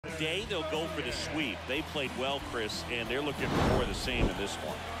day, they'll go for the sweep. They played well, Chris, and they're looking for more of the same in this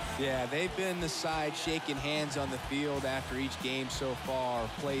one. Yeah, they've been the side shaking hands on the field after each game so far.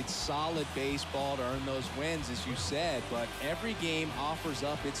 Played solid baseball to earn those wins, as you said, but every game offers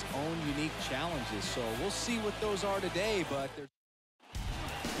up its own unique challenges. So we'll see what those are today, but they're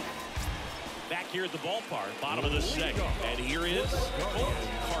back here at the ballpark, bottom of the second, and here is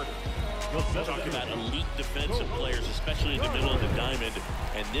Carter. We'll talk about elite defensive players, especially in the middle of the diamond,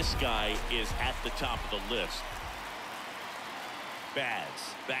 and this guy is at the top of the list. Baz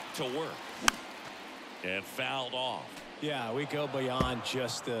back to work and fouled off. Yeah, we go beyond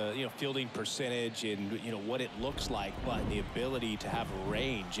just the fielding percentage and what it looks like, but the ability to have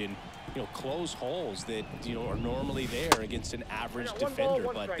range and close holes that are normally there against an average defender.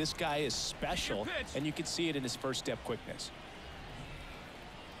 But this guy is special, and you can see it in his first step quickness.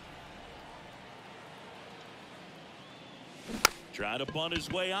 Trying to bunt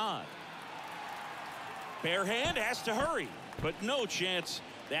his way on. Bare hand has to hurry, but no chance.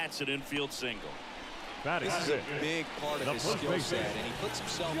 That's an infield single. This is a big part of his skill set, and he puts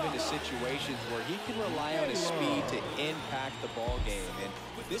himself into situations where he can rely on his speed to impact the ball game. And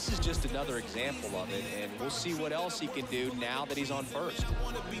this is just another example of it, and we'll see what else he can do now that he's on first.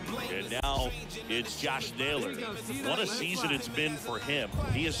 And now it's Josh Naylor. What a season it's been for him.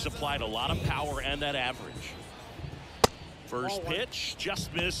 He has supplied a lot of power and that average. First pitch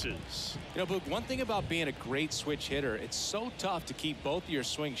just misses. Boog, one thing about being a great switch hitter, it's so tough to keep both of your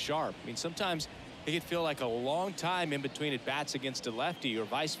swings sharp. I mean, sometimes it can feel like a long time in between at bats against a lefty or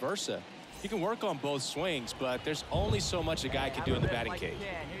vice versa. You can work on both swings, but there's only so much a guy can do in the batting cage.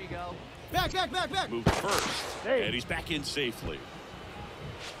 Here you go. Back. Moved first, and he's back in safely.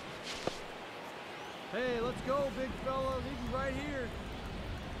 Hey, let's go, big fella. Leave him right here.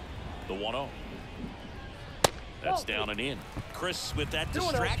 The 1-0. That's down and in. Chris, with that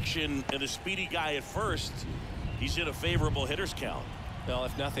distraction and a speedy guy at first, he's in a favorable hitter's count. Well,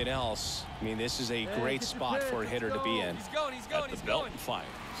 if nothing else, I mean, this is a great spot for a hitter to be in. He's going. At the belt and fires.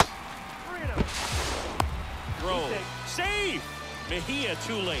 Throw. Save! Mejia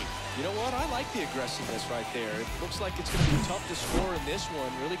too late. You know what? I like the aggressiveness right there. It looks like it's going to be tough to score in this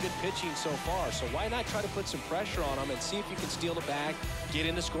one. Really good pitching so far. So why not try to put some pressure on him and see if you can steal the bag, get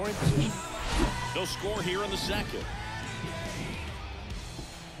into scoring position. No score here in the second.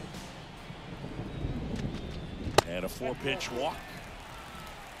 And a 4-pitch walk.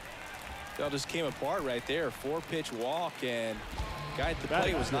 That just came apart right there. 4-pitch walk, and guy at the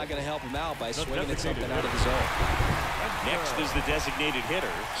plate was not going to help him out by swinging at something out of the zone. Next is the designated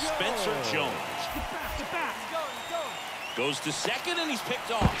hitter, Spencer Jones. Get back. Goes to second, and he's picked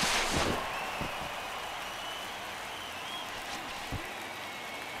off.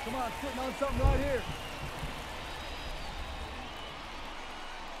 Come on, sitting on something right here.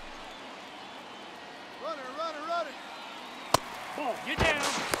 Runner. Ball, you're down.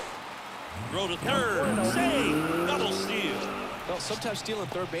 Throw to third. Save. Double steal. Well, sometimes stealing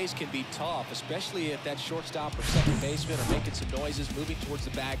third base can be tough, especially if that shortstop or second baseman are making some noises, moving towards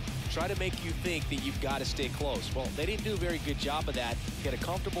the bag, try to make you think that you've got to stay close. Well, they didn't do a very good job of that. Get a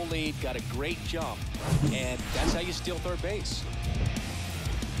comfortable lead, got a great jump, and that's how you steal third base.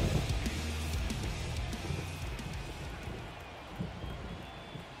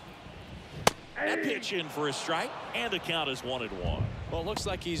 That pitch in for a strike, and the count is 1-1. Well, it looks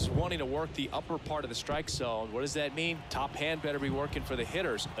like he's wanting to work the upper part of the strike zone. What does that mean? Top hand better be working for the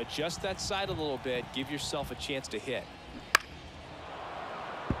hitters. Adjust that side a little bit. Give yourself a chance to hit.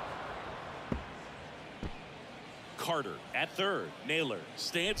 Carter at third. Naylor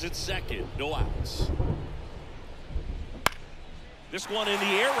stands at second. No outs. This one in the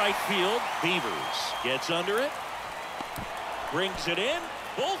air, right field. Beavers gets under it. Brings it in.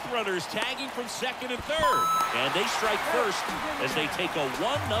 Both runners tagging from second and third. And they strike first as they take a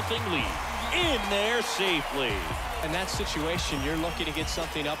 1-0 lead. In there safely. In that situation, you're looking to get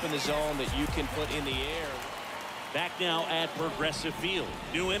something up in the zone that you can put in the air. Back now at Progressive Field.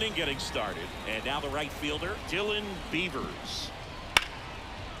 New inning getting started. And now the right fielder, Dylan Beavers.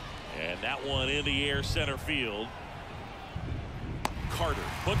 And that one in the air center field. Carter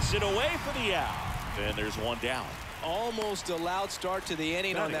puts it away for the out. And there's one down. Almost a loud start to the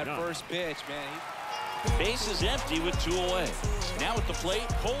inning on that first pitch, man. Base is empty with 2 away. Now at the plate,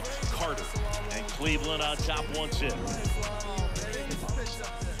 Colt Carter. And Cleveland on top 1-0.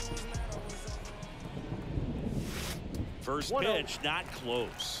 First pitch, not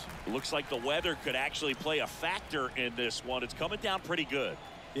close. Looks like the weather could actually play a factor in this one. It's coming down pretty good.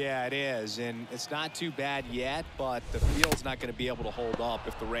 Yeah, it is, and it's not too bad yet, but the field's not going to be able to hold up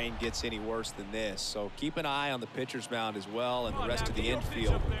if the rain gets any worse than this. So keep an eye on the pitcher's mound as well, and the rest of the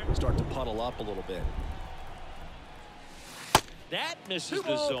infield start to puddle up a little bit. That misses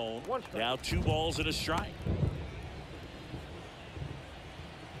the zone. Now 2 balls and a strike.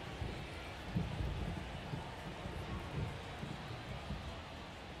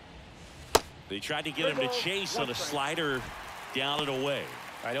 They tried to get him to chase on a slider down and away.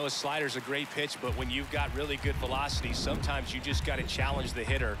 I know a slider's a great pitch, but when you've got really good velocity, sometimes you just got to challenge the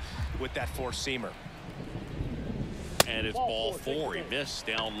hitter with that four-seamer. And it's ball 4. He missed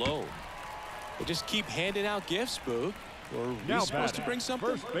down low. They just keep handing out gifts, Boog. Or are we supposed to bring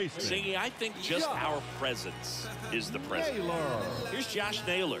something? Singy, I think just our presence is the present. Here's Josh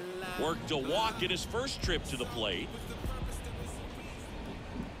Naylor. Worked a walk in his first trip to the plate.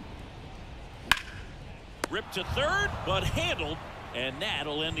 Ripped to third, but handled, and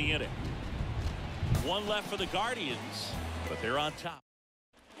that'll end the inning. 1 left for the Guardians, but they're on top.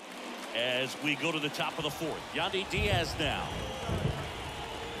 As we go to the top of the 4th, Yandy Diaz now.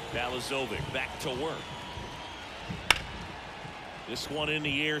 Balazovic back to work. This one in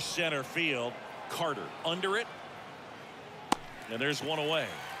the air, center field. Carter under it. And there's one away.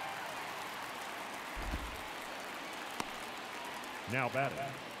 Now batting,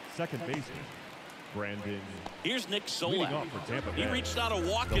 second baseman, Brandon. Here's Nick Solak. For Tampa He Bay. reached out a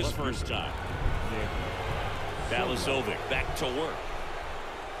walk his first time. Balazovic back to work.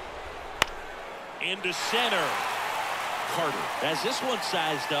 Into center. Carter has this one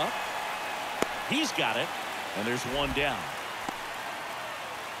sized up. He's got it. And there's one down.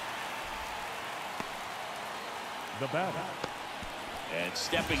 The batter. And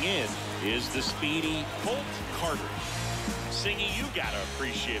stepping in is the speedy Colt Carter. Singy, you got to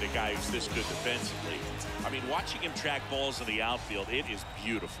appreciate a guy who's this good defensively. I mean, watching him track balls in the outfield, it is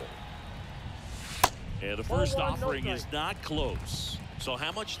beautiful. And the first offering is not close. So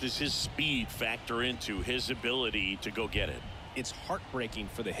how much does his speed factor into his ability to go get it? It's heartbreaking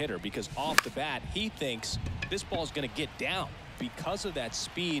for the hitter because off the bat, he thinks this ball's going to get down because of that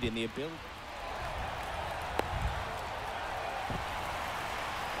speed and the ability.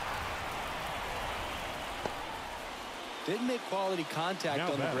 Didn't make quality contact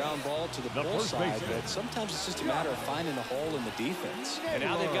on the ground ball to the bull side, but sometimes it's just a matter of finding a hole in the defense. And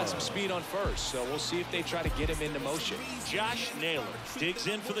now they've got some speed on first, so we'll see if they try to get him into motion. Josh Naylor digs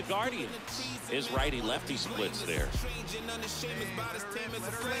in for the Guardians. His righty-lefty splits there.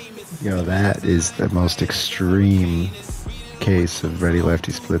 Yo, that is the most extreme case of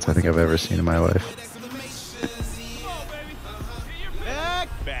righty-lefty splits I think I've ever seen in my life.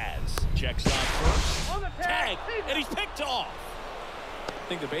 Baz checks on first. Tag, and he's picked off. I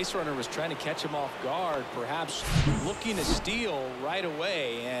think the base runner was trying to catch him off guard, perhaps looking to steal right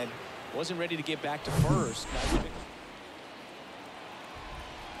away, and wasn't ready to get back to first.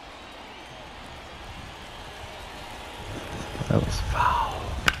 That was foul.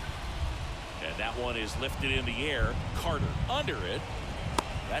 And that one is lifted in the air. Carter under it.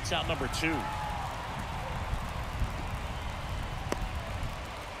 That's out number 2.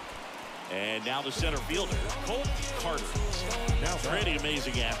 And now the center fielder, Colt Carter. Now, pretty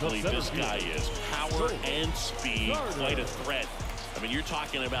amazing athlete this guy is. Power and speed, quite a threat. I mean, you're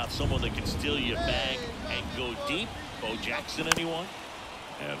talking about someone that can steal your bag and go deep. Bo Jackson, anyone?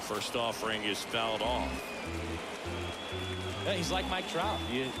 And first offering is fouled off. Yeah, he's like Mike Trout.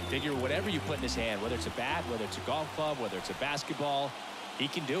 You figure whatever you put in his hand, whether it's a bat, whether it's a golf club, whether it's a basketball, he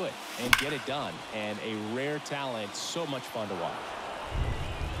can do it and get it done. And a rare talent, so much fun to watch.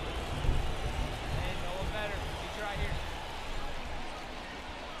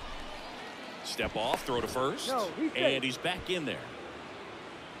 Step off, throw to first, and he's back in there.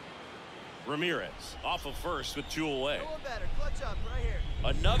 Ramirez off of first with 2 away. Clutch up right here.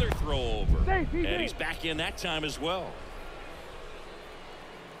 Another throw over, and he's back in that time as well.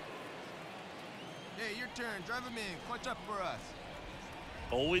 Hey, your turn. Drive him in. Clutch up for us.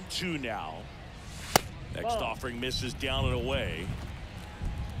 0-2 now. Next offering misses down and away.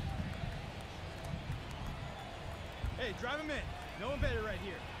 Hey, drive him in. No one better right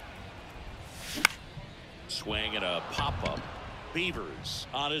here. Swing and a pop-up. Beavers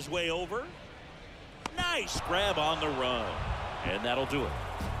on his way over. Nice grab on the run. And that'll do it.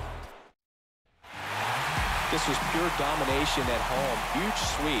 This was pure domination at home. Huge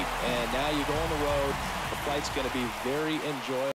sweep. And now you go on the road. The flight's going to be very enjoyable.